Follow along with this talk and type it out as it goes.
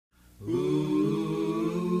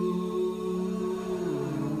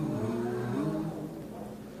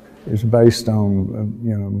is based on,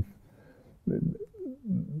 you know,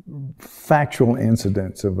 factual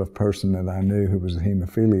incidents of a person that I knew who was a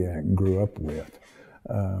hemophiliac and grew up with.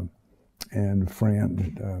 And a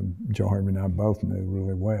friend, Joe Harvey and I both knew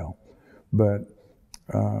really well. But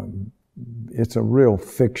it's a real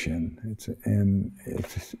fiction.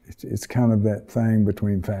 It's kind of that thing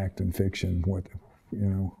between fact and fiction. What, you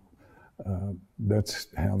know, that's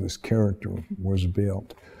how this character was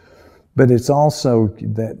built. But it's also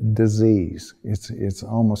that disease. It's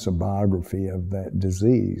almost a biography of that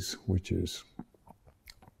disease, which is,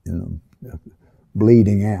 you know,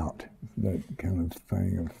 bleeding out, that kind of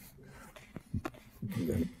thing of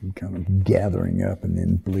kind of gathering up and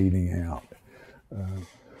then bleeding out.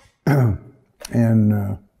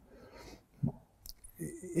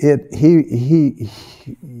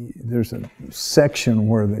 There's a section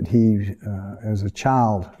where that he, as a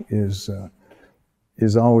child, is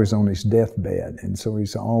always on his deathbed, and so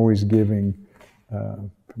he's always giving,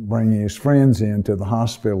 bringing his friends into the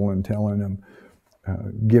hospital and telling them,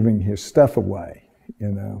 giving his stuff away, you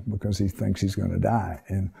know, because he thinks he's going to die.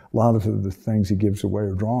 And a lot of the things he gives away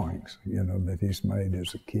are drawings, you know, that he's made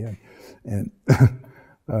as a kid. And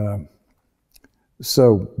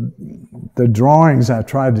so the drawings I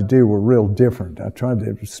tried to do were real different. I tried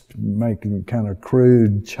to make kind of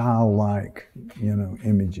crude, childlike, you know,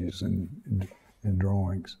 images and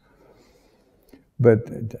drawings. But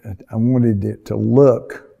I wanted it to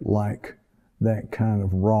look like that kind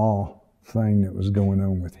of raw thing that was going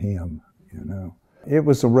on with him, you know. It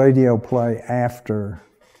was a radio play after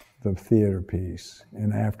the theater piece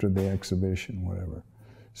and after the exhibition, whatever.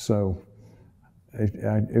 So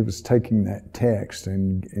it was taking that text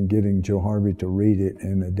and getting Joe Harvey to read it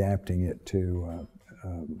and adapting it to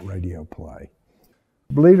a radio play.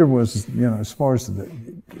 Bleeder was, you know, as far as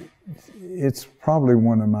it's probably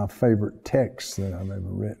one of my favorite texts that I've ever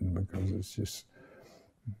written, because it's just,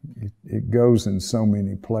 it goes in so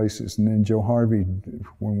many places. And then Joe Harvey,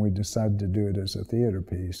 when we decided to do it as a theater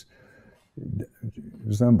piece, it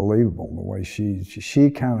was unbelievable the way she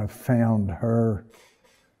kind of found her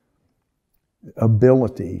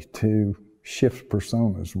ability to shift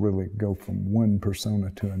personas, really go from one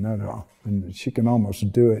persona to another. And she can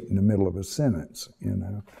almost do it in the middle of a sentence, you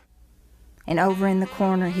know. And over in the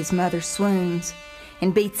corner, his mother swoons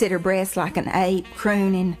and beats at her breast like an ape,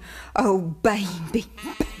 crooning, "Oh, baby, baby,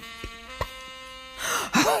 baby.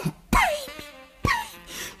 Oh, baby, baby,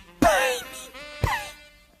 baby,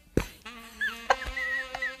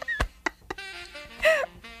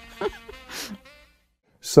 baby."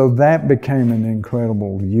 So that became an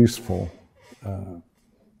incredible, useful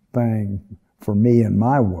thing for me and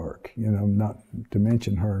my work, you know, not to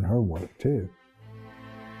mention her and her work too.